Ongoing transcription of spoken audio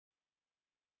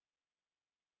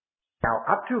Now,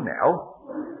 up to now,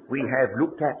 we have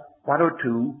looked at one or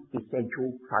two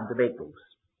essential fundamentals.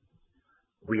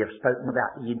 We have spoken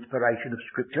about the inspiration of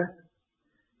Scripture.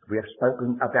 We have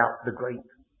spoken about the great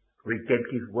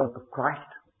redemptive work of Christ.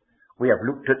 We have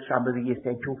looked at some of the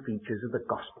essential features of the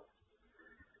gospel.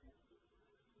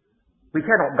 We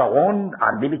cannot go on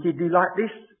unlimitedly like this.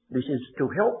 This is to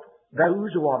help those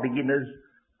who are beginners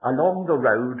along the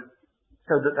road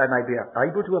so that they may be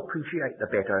able to appreciate the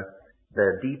better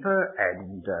the deeper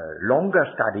and longer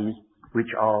studies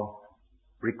which are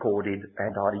recorded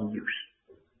and are in use.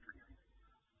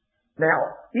 Now,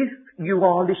 if you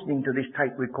are listening to this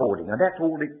tape recording, and that's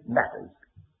all that matters,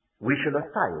 we shall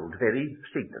have failed very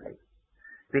signally,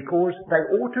 because they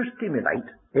ought to stimulate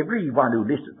everyone who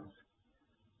listens,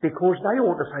 because they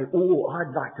ought to say, oh,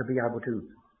 I'd like to be able to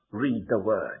read the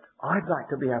Word. I'd like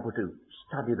to be able to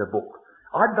study the book.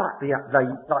 I'd like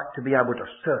to be able to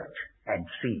search and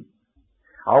see.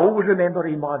 I always remember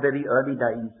in my very early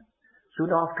days, soon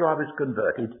after I was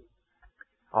converted,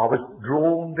 I was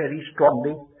drawn very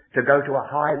strongly to go to a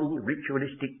highly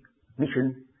ritualistic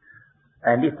mission,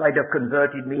 and if they'd have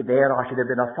converted me there, I should have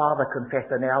been a father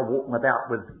confessor now, walking about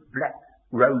with black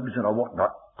robes and a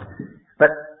whatnot.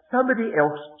 But somebody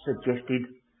else suggested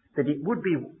that it would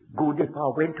be good if I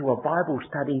went to a Bible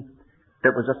study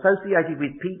that was associated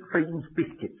with Pete Freen's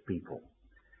Biscuits people.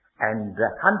 And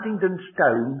Huntington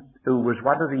Stone, who was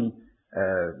one of the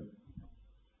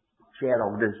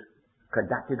shareholders,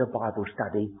 conducted a Bible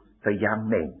study for young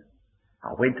men.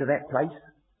 I went to that place.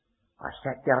 I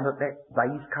sat down at that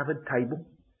vase-covered table.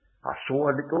 I saw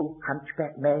a little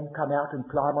hunchback man come out and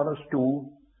climb on a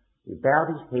stool. He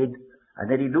bowed his head, and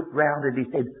then he looked round and he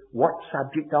said, what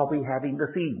subject are we having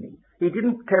this evening? He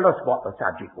didn't tell us what the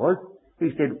subject was.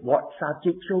 He said, what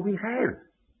subject shall we have?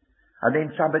 And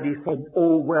then somebody said,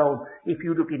 oh, well, if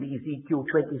you look in Ezekiel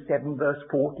 27 verse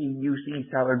 14, you see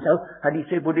so and so. And he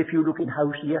said, well, if you look in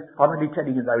Hosea, I'm only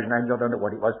telling you those names, I don't know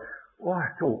what it was. Oh,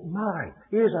 I thought, my,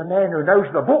 here's a man who knows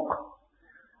the book.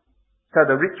 So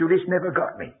the ritualist never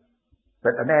got me.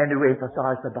 But the man who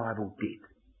emphasized the Bible did.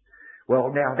 Well,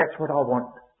 now that's what I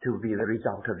want to be the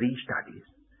result of these studies.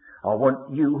 I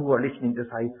want you who are listening to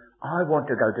say, I want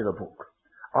to go to the book.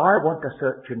 I want to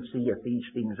search and see if these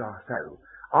things are so.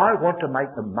 I want to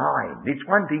make them mine. It's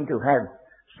one thing to have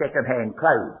second-hand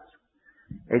clothes.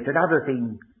 It's another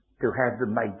thing to have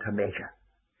them made to measure.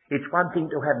 It's one thing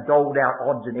to have doled out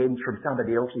odds and ends from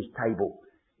somebody else's table.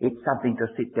 It's something to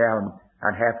sit down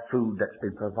and have food that's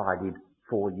been provided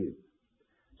for you.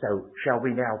 So shall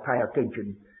we now pay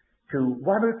attention to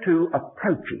one or two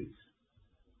approaches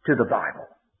to the Bible?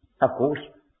 Of course,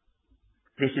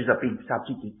 this is a big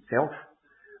subject itself.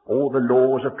 All the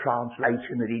laws of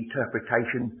translation and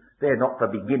interpretation, they're not for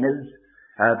beginners,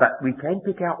 but we can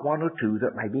pick out one or two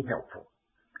that may be helpful.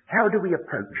 How do we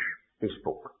approach this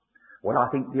book? Well,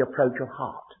 I think the approach of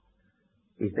heart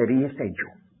is very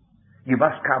essential. You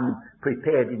must come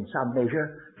prepared in some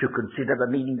measure to consider the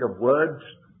meaning of words.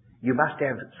 You must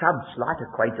have some slight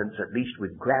acquaintance at least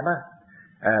with grammar,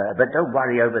 but don't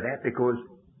worry over that, because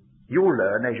you'll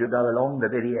learn as you go along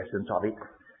the very essence of it.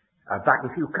 But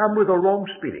if you come with a wrong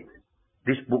spirit,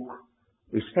 this book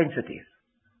is sensitive.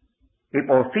 It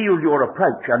will feel your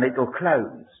approach and it will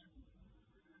close,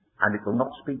 and it will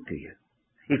not speak to you.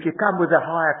 If you come with a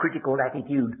higher critical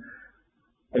attitude,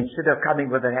 instead of coming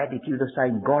with an attitude of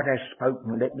saying, God has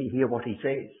spoken, let me hear what he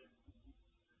says.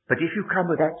 But if you come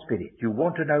with that spirit, you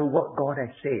want to know what God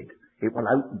has said, it will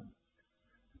open.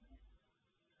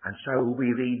 And so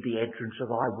we read, the entrance of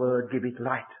thy word giveth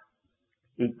light.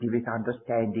 It giveth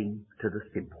understanding to the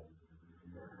simple.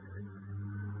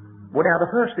 Well, now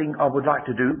the first thing I would like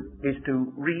to do is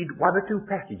to read one or two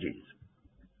passages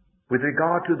with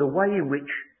regard to the way in which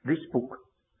this book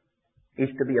is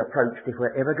to be approached if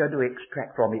we're ever going to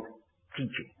extract from it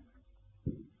teaching.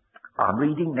 I'm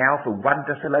reading now from 1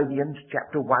 Thessalonians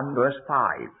chapter 1 verse 5.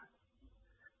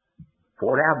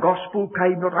 For our gospel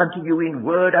came not unto you in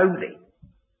word only.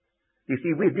 You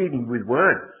see, we're dealing with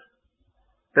words.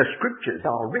 The scriptures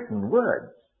are written words.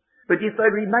 But if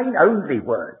they remain only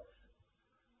words,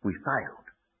 we failed.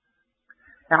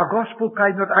 Our gospel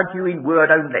came not unto you in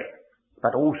word only,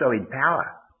 but also in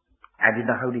power and in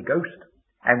the Holy Ghost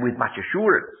and with much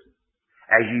assurance,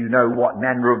 as you know what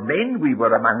manner of men we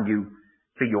were among you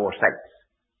for your sakes.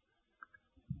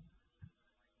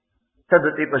 So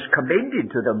that it was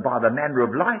commended to them by the manner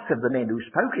of life of the men who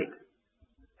spoke it.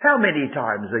 How many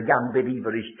times a young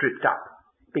believer is tripped up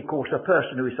because a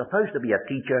person who is supposed to be a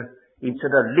teacher,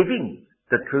 instead of living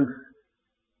the truth,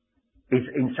 is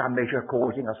in some measure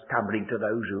causing a stumbling to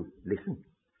those who listen.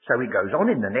 So he goes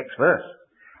on in the next verse.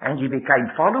 And ye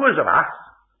became followers of us,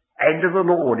 and of the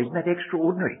Lord. Isn't that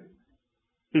extraordinary?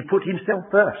 He put himself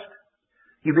first.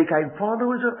 You became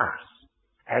followers of us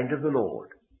and of the Lord.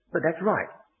 But that's right.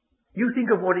 You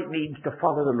think of what it means to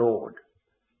follow the Lord.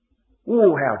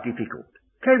 Oh, how difficult.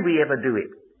 Can we ever do it?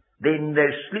 Then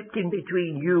there's slipped in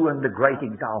between you and the great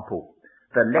example,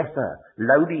 the lesser,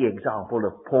 lowly example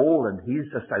of Paul and his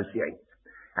associates.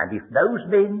 And if those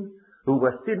men who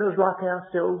were sinners like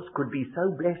ourselves could be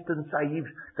so blessed and saved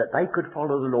that they could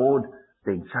follow the Lord,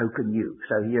 then so can you.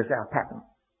 So here's our pattern.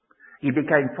 He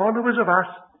became followers of us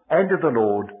and of the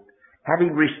Lord,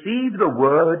 having received the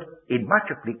word in much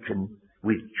affliction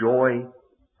with joy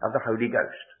of the Holy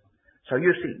Ghost. So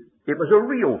you see, it was a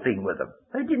real thing with them.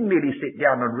 They didn't merely sit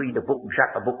down and read a book and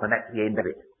shut the book and that's the end of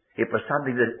it. It was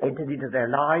something that entered into their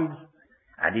lives,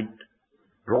 and it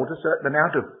brought a certain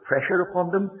amount of pressure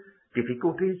upon them,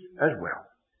 difficulties as well.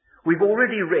 We've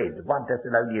already read 1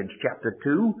 Thessalonians chapter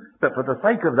 2, but for the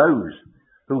sake of those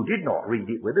who did not read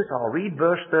it with us, I'll read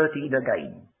verse 13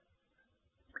 again.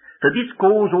 For this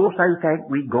cause also thank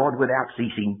we God without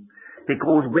ceasing,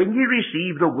 because when ye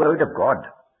received the word of God,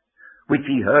 which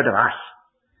ye heard of us,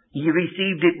 ye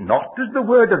received it not as the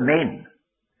word of men,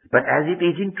 but as it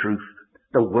is in truth,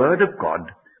 the word of God,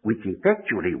 which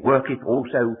effectually worketh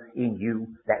also in you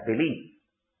that believe.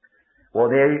 Well,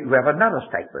 there you have another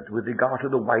statement with regard to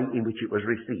the way in which it was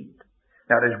received.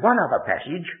 Now, there's one other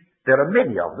passage. There are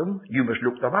many of them. You must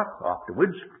look them up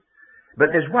afterwards.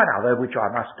 But there's one other which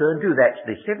I must turn to. That's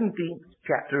the 17th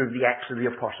chapter of the Acts of the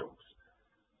Apostles.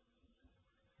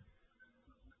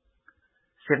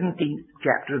 17th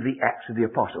chapter of the Acts of the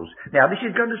Apostles. Now, this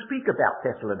is going to speak about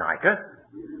Thessalonica.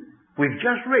 We've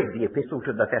just read the epistle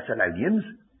to the Thessalonians,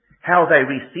 how they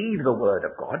received the word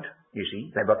of God. You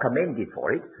see, they were commended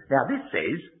for it. Now, this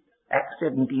says, Acts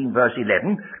 17 verse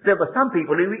 11, there were some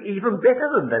people who were even better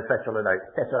than the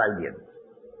Thessalonians.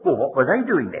 Well, what were they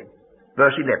doing then?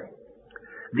 Verse 11.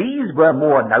 These were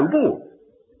more noble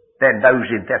than those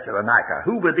in Thessalonica.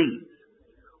 Who were these?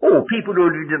 Oh, people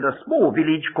who lived in a small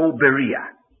village called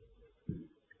Berea.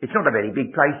 It's not a very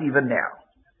big place even now.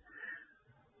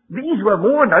 These were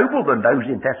more noble than those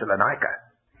in Thessalonica,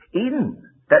 in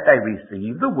that they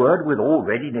received the word with all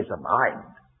readiness of mind,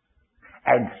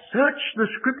 and searched the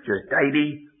scriptures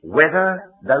daily whether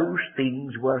those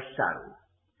things were so.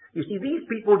 You see, these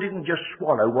people didn't just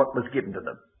swallow what was given to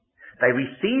them. They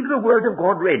received the word of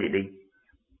God readily,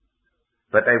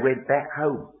 but they went back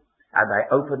home and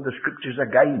they opened the scriptures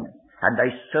again and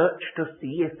they searched to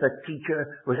see if the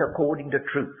teacher was according to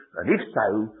truth. And if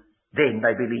so, then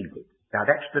they believed it. Now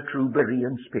that's the true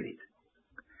Berean spirit.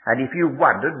 And if you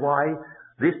wondered why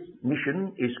this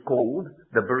mission is called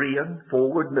the Berean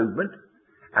Forward Movement,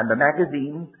 and the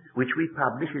magazine which we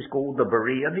publish is called the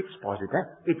Berean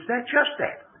Expositor, it's just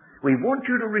that. We want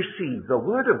you to receive the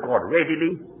word of God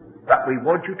readily, but we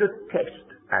want you to test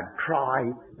and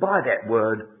try by that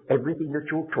word everything that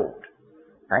you're taught.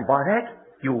 And by that,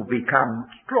 you'll become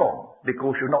strong,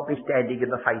 because you'll not be standing in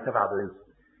the faith of others,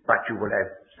 but you will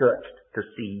have searched to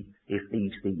see if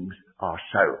these things are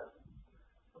so.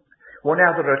 Well,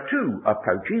 now there are two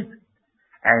approaches,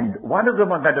 and one of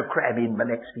them I'm going to cram in the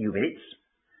next few minutes.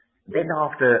 Then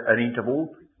after an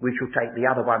interval, we shall take the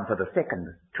other one for the second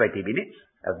 20 minutes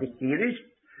of this series,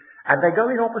 and they go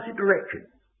in opposite directions,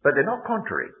 but they're not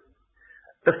contrary.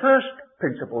 The first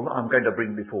principle I'm going to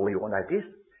bring before you on notice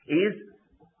is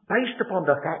based upon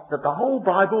the fact that the whole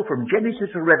Bible from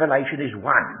Genesis to Revelation is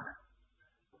one.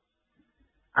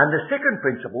 And the second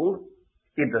principle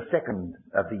in the second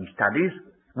of these studies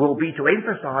will be to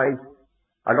emphasize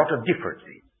a lot of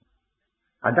differences.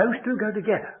 And those two go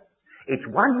together. It's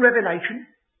one revelation,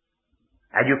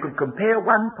 and you can compare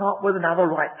one part with another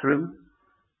right through.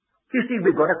 You see,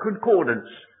 we've got a concordance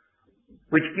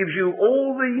which gives you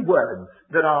all the words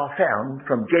that are found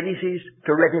from Genesis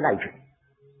to Revelation.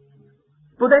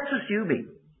 Well, that's assuming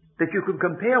that you can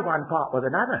compare one part with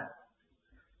another.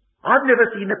 I've never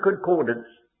seen a concordance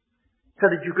so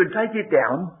that you can take it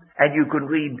down and you can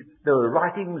read the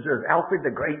writings of Alfred the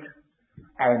Great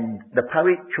and the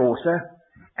poet Chaucer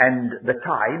and the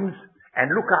Times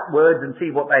and look up words and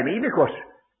see what they mean, because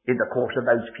in the course of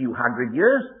those few hundred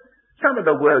years, some of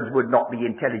the words would not be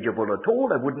intelligible at all.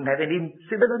 They wouldn't have any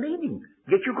similar meaning.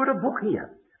 Yet you've got a book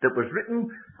here that was written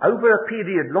over a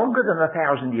period longer than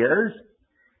 1,000 years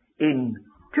in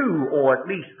 2 or at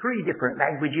least 3 different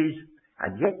languages,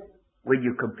 and yet when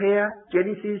you compare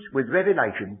Genesis with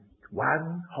Revelation,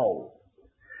 one whole.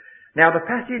 Now the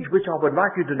passage which I would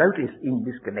like you to notice in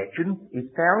this connection is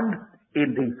found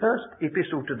in the first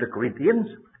epistle to the Corinthians,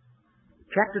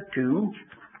 chapter 2,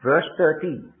 verse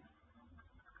 13.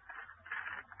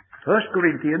 1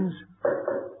 Corinthians,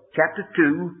 chapter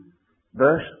 2,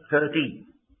 verse 13.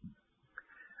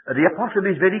 The apostle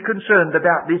is very concerned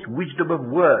about this wisdom of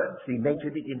words. He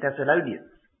mentioned it in Thessalonians.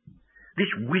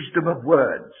 This wisdom of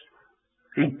words.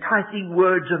 Enticing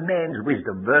words of man's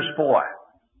wisdom, verse 4.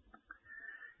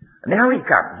 Now he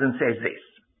comes and says this.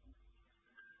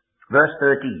 Verse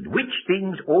 13. Which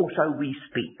things also we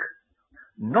speak,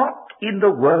 not in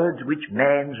the words which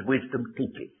man's wisdom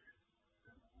teaches.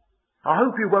 I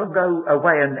hope you won't go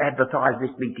away and advertise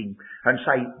this meeting and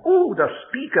say, oh, the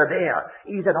speaker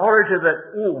there is an orator that,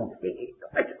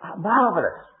 it's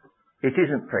marvellous. It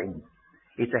isn't, friends.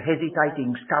 It's a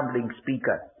hesitating, stumbling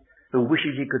speaker who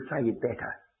wishes he could say it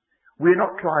better. We're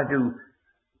not trying to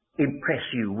impress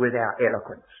you with our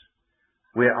eloquence.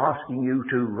 We're asking you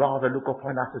to rather look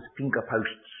upon us as finger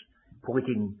posts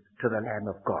pointing to the Lamb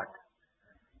of God.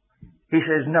 He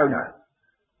says, no.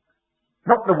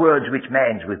 Not the words which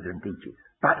man's wisdom teaches,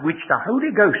 but which the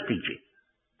Holy Ghost teaches,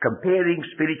 comparing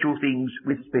spiritual things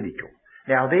with spiritual.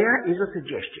 Now there is a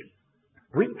suggestion,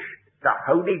 which the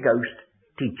Holy Ghost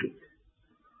teaches.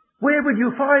 Where would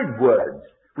you find words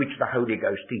which the Holy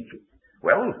Ghost teaches?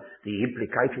 Well, the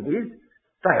implication is,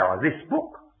 they are this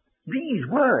book. These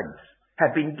words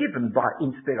have been given by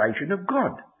inspiration of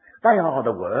God. They are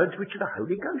the words which the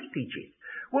Holy Ghost teaches.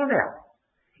 Well now,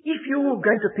 if you're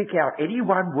going to pick out any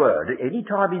one word at any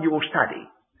time in your study,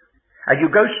 and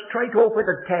you go straight off with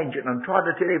a tangent and try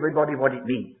to tell everybody what it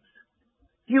means,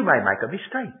 you may make a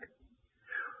mistake.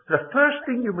 The first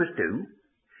thing you must do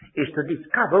is to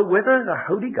discover whether the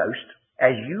Holy Ghost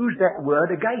has used that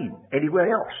word again anywhere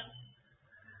else.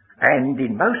 And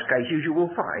in most cases you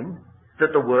will find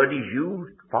that the word is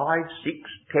used 5, 6,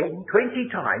 10, 20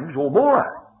 times or more.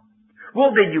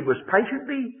 Well, then you must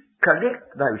patiently collect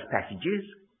those passages.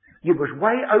 You must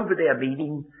weigh over their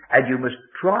meaning, and you must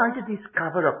try to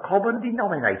discover a common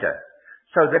denominator,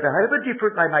 so that however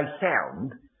different they may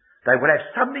sound, they will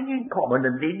have something in common,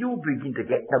 and then you'll begin to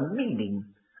get the meaning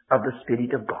of the Spirit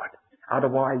of God.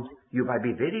 Otherwise, you may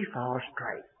be very far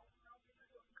astray.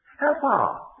 How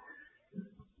far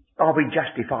are we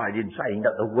justified in saying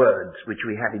that the words which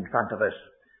we have in front of us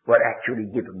were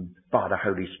actually given by the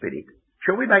Holy Spirit?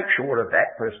 Shall we make sure of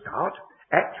that for a start?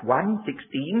 Acts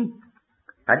 1:16.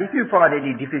 And if you find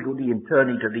any difficulty in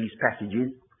turning to these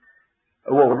passages,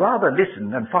 well, rather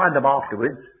listen and find them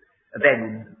afterwards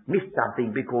than miss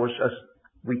something because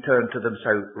we turn to them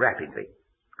so rapidly.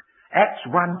 Acts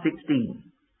 1:16.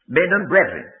 Men and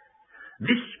brethren,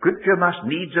 this scripture must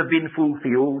needs have been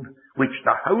fulfilled, which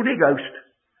the Holy Ghost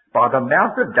by the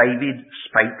mouth of David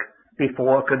spake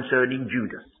before concerning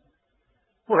Judas.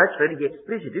 Well, that's very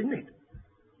explicit, isn't it?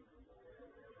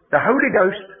 The Holy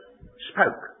Ghost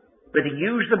spoke, but he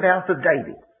used the mouth of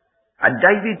David. And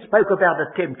David spoke about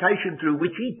a temptation through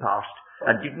which he passed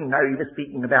and didn't know he was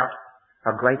speaking about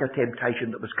a greater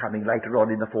temptation that was coming later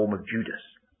on in the form of Judas.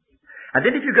 And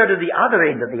then if you go to the other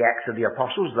end of the Acts of the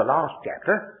Apostles, the last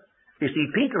chapter, you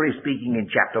see Peter is speaking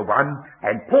in chapter 1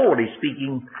 and Paul is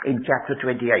speaking in chapter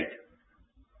 28.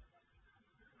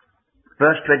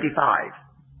 Verse 25.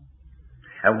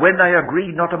 And when they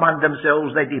agreed not among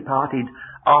themselves, they departed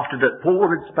after that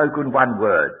Paul had spoken one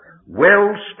word.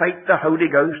 Well spake the Holy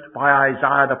Ghost by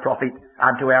Isaiah the prophet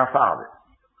unto our fathers.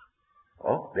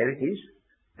 Oh, there it is.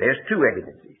 There's two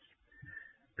evidences.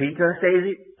 Peter says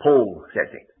it, Paul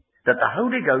says it. That the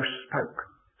Holy Ghost spoke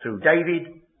through David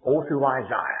or through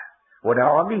Isaiah. Well,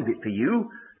 now I'll leave it for you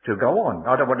to go on.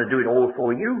 I don't want to do it all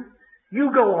for you. You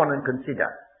go on and consider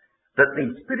that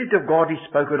the Spirit of God is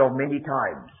spoken of many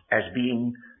times as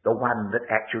being the one that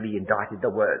actually indited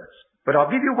the words. But I'll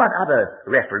give you one other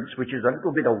reference, which is a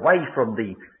little bit away from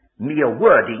the mere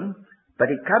wording, but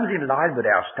it comes in line with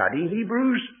our study.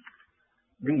 Hebrews,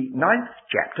 the 9th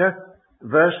chapter,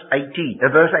 verse 8.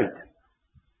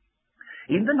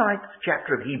 In the 9th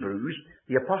chapter of Hebrews,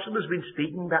 the apostle has been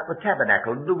speaking about the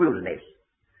tabernacle in the wilderness.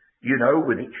 You know,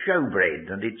 with its showbread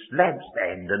and its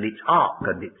lampstand and its ark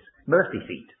and its mercy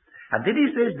seat. And then he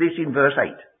says this in verse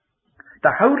 8.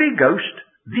 The Holy Ghost,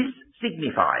 this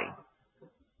signifying.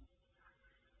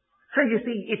 So you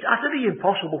see, it's utterly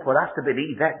impossible for us to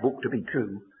believe that book to be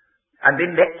true and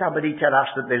then let somebody tell us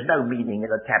that there's no meaning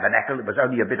in the tabernacle. It was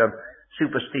only a bit of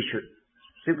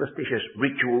superstitious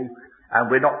ritual, and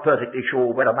we're not perfectly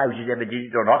sure whether Moses ever did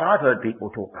it or not. I've heard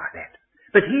people talk like that.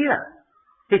 But here,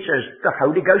 it says the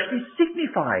Holy Ghost is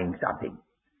signifying something.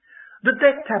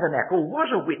 That tabernacle was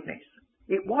a witness.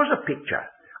 It was a picture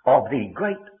of the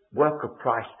great work of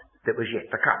Christ that was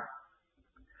yet to come.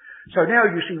 So now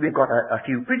you see we've got a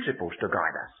few principles to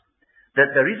guide us.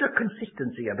 That there is a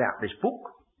consistency about this book,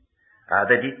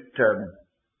 that it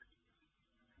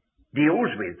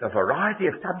deals with a variety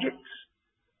of subjects.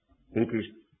 It is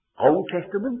Old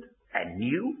Testament and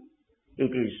New.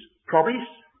 It is promise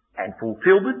and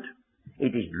fulfillment.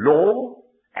 It is law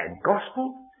and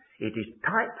gospel. It is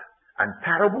type and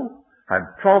parable and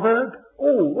proverb.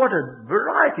 Oh, what a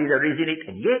variety there is in it,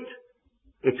 and yet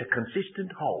it's a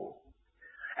consistent whole.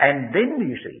 And then,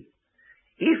 you see,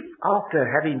 if after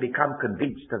having become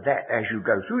convinced of that as you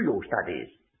go through your studies,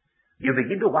 you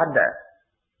begin to wonder,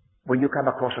 when you come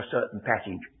across a certain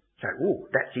passage, say, oh,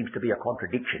 that seems to be a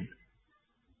contradiction.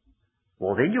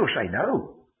 Well, then you'll say,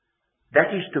 no.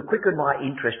 That is to quicken my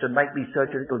interest and make me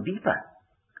search a little deeper.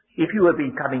 If you have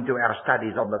been coming to our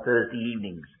studies on the Thursday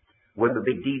evenings, when we've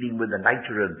been dealing with the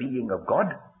nature and being of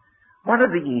God, one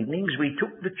of the evenings we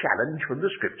took the challenge from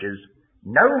the Scriptures,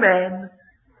 no man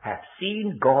hath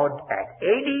seen God at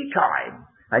any time.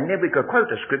 And then we could quote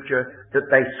a scripture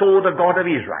that they saw the God of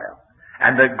Israel.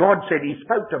 And that God said he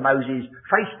spoke to Moses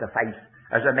face to face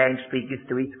as a man speaketh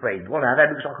to his friend. Well, now that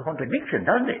looks like a contradiction,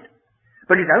 doesn't it?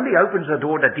 But it only opens the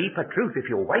door to deeper truth if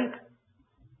you'll wait.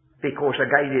 Because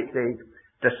again it says,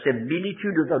 the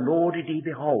similitude of the Lord did he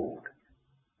behold.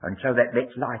 And so that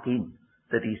lets light in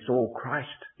that he saw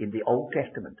Christ in the Old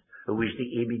Testament, who is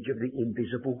the image of the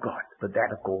invisible God. But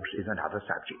that, of course, is another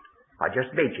subject. I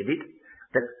just mentioned it,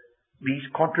 that these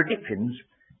contradictions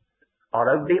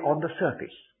are only on the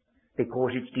surface,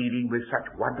 because it's dealing with such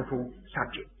wonderful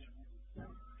subjects.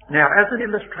 Now, as an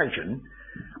illustration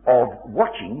of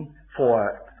watching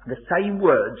for the same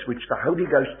words which the Holy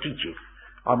Ghost teaches,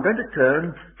 I'm going to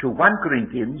turn to 1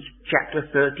 Corinthians chapter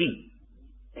 13.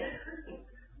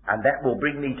 And that will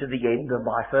bring me to the end of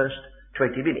my first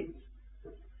 20 minutes.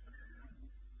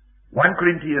 1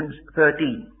 Corinthians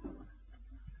 13.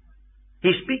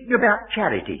 He's speaking about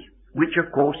charity, which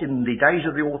of course in the days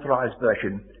of the Authorized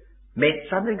Version meant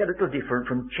something a little different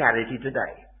from charity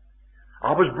today.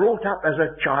 I was brought up as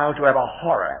a child to have a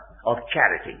horror of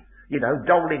charity. You know,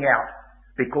 doling out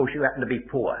because you happen to be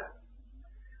poor.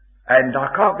 And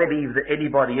I can't believe that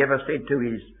anybody ever said to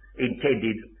his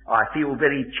intended, I feel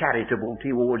very charitable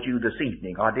towards you this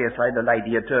evening. I dare say the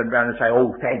lady had turned round and say,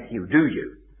 oh, thank you, do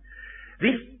you?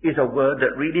 This is a word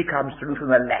that really comes through from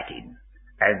the Latin,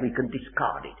 and we can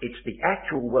discard it. It's the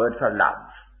actual word for love.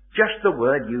 Just the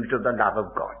word used of the love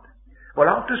of God. Well,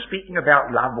 after speaking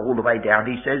about love all the way down,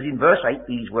 he says in verse 8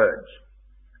 these words,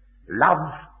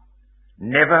 love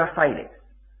never faileth.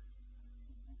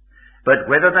 But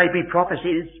whether they be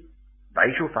prophecies,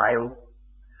 they shall fail.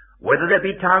 Whether there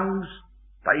be tongues,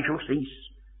 they shall cease.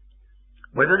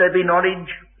 Whether there be knowledge,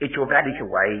 it shall vanish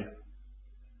away.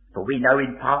 For we know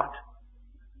in part,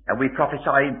 and we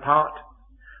prophesy in part.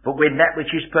 But when that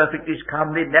which is perfect is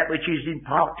come, then that which is in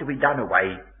part shall be done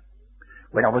away.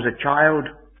 When I was a child,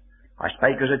 I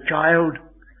spake as a child,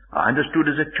 I understood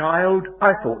as a child,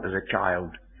 I thought as a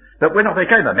child. But when I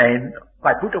became a man,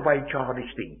 I put away childish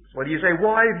things. Well, you say,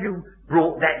 why have you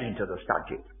brought that into the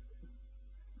subject?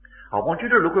 I want you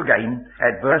to look again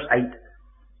at verse 8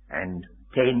 and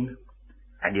 10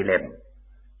 and 11.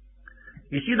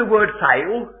 You see the word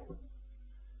fail?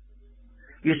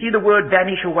 You see the word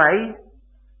vanish away?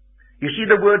 You see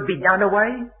the word be done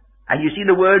away? And you see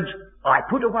the words I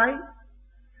put away?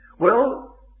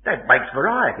 Well, that makes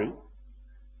variety.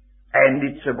 And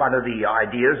it's one of the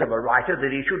ideas of a writer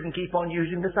that he shouldn't keep on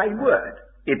using the same word.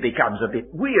 It becomes a bit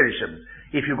wearisome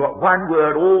if you've got one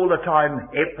word all the time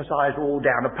emphasized all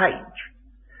down a page.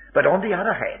 But on the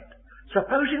other hand,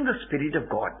 supposing the Spirit of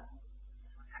God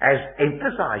has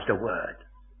emphasized a word,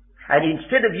 and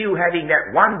instead of you having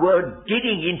that one word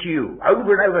digging into you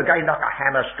over and over again like a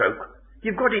hammer stroke,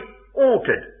 you've got it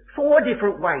altered 4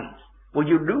 different ways. Well,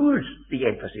 you lose the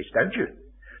emphasis, don't you?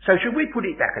 So should we put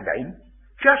it back again?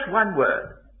 Just one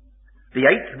word. The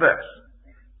 8th verse.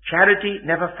 Charity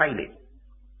never faileth.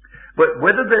 But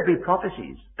whether there be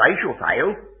prophecies, they shall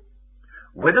fail.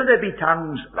 Whether there be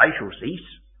tongues, they shall cease.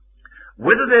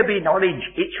 Whether there be knowledge,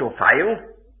 it shall fail.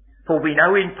 For we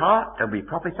know in part, and we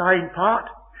prophesy in part.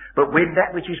 But when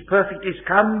that which is perfect is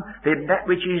come, then that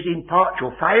which is in part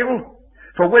shall fail.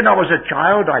 For when I was a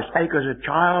child, I spake as a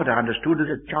child, I understood as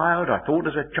a child, I thought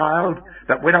as a child.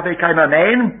 But when I became a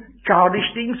man, childish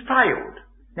things failed.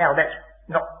 Now that's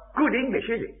not good English,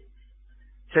 is it?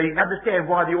 So you can understand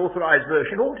why the Authorized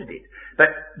Version altered it.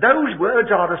 But those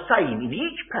words are the same in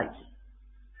each place.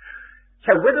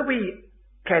 So whether we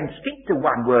can stick to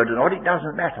one word or not, it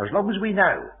doesn't matter, as long as we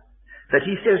know that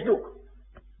he says, look,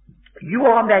 you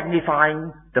are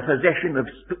magnifying the possession of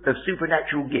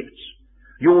supernatural gifts.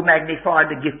 You're magnifying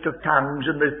the gift of tongues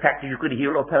and the fact that you could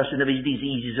heal a person of his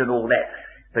diseases and all that.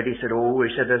 But he said,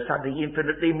 there's something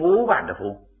infinitely more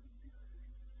wonderful.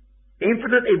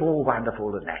 Infinitely more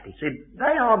wonderful than that. He said,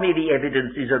 they are merely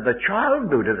evidences of the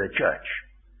childhood of the church.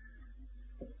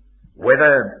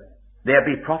 Whether there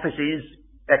be prophecies,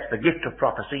 that's the gift of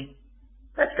prophecy,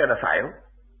 that's going to fail.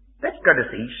 That's going to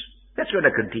cease. That's going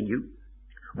to continue.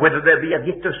 Whether there be a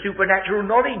gift of supernatural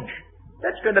knowledge,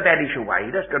 that's going to vanish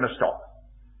away. That's going to stop.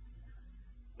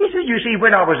 He said, you see,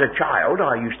 when I was a child,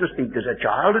 I used to speak as a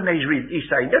child, and he's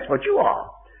saying, that's what you are.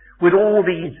 With all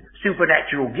these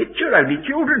supernatural gifts, you're only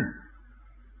children.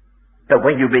 But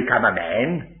when you become a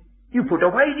man, you put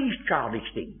away these childish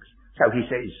things. So he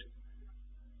says,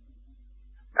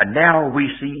 and now we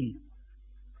see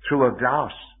through a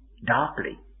glass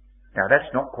darkly. Now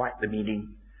that's not quite the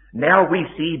meaning. Now we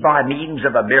see by means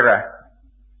of a mirror,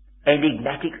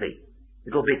 enigmatically, a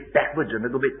little bit backwards and a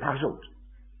little bit puzzled.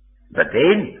 But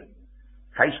then,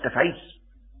 face to face.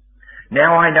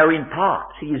 Now I know in part.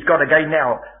 See, he's got again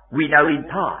now, we know in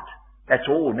part. That's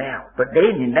all now. But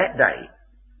then in that day,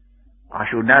 I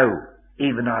shall know,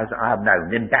 even as I have known.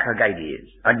 Then back again he is.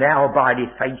 And now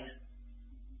abideth faith,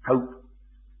 hope,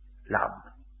 love.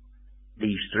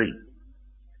 These three.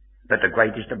 But the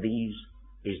greatest of these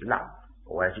is love,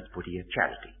 or as it's put here,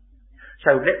 charity.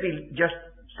 So let me just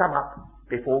sum up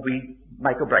before we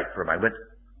make a break for a moment.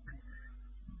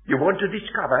 You want to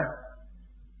discover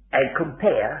and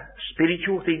compare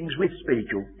spiritual things with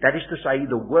spiritual. That is to say,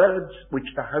 the words which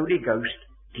the Holy Ghost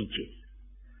teaches.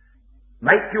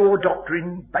 Make your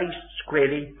doctrine based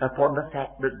squarely upon the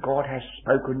fact that God has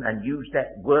spoken and used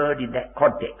that word in that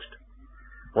context.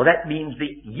 Well, that means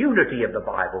the unity of the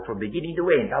Bible from beginning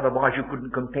to end. Otherwise you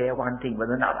couldn't compare one thing with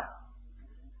another.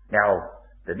 Now,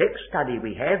 the next study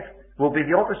we have will be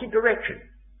the opposite direction,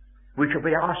 which will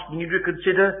be asking you to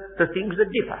consider the things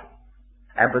that differ.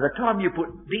 And by the time you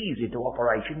put these into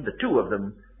operation, the two of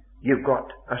them, you've got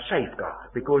a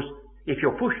safeguard. Because if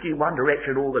you're pushed in one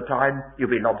direction all the time,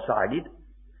 you'll be lopsided.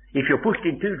 If you're pushed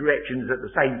in two directions at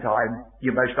the same time,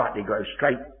 you most likely go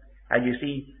straight. And you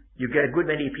see, you get a good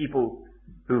many people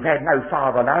who've had no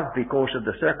father love because of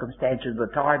the circumstances of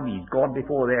the time. He's gone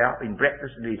before they're up in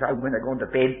breakfast and he's home when they're gone to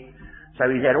bed. So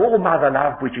he's had all mother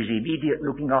love, which is immediate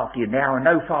looking after you now, and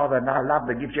no father, no love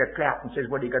that gives you a clout and says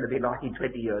what you're going to be like in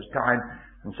 20 years' time.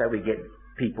 And so we get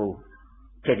people,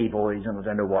 teddy boys and I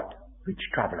don't know what, which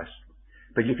trouble us.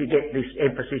 But if you get this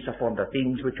emphasis upon the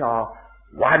things which are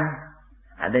one,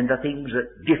 and then the things that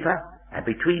differ, and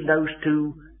between those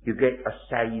two, you get a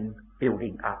sane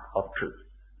building up of truth.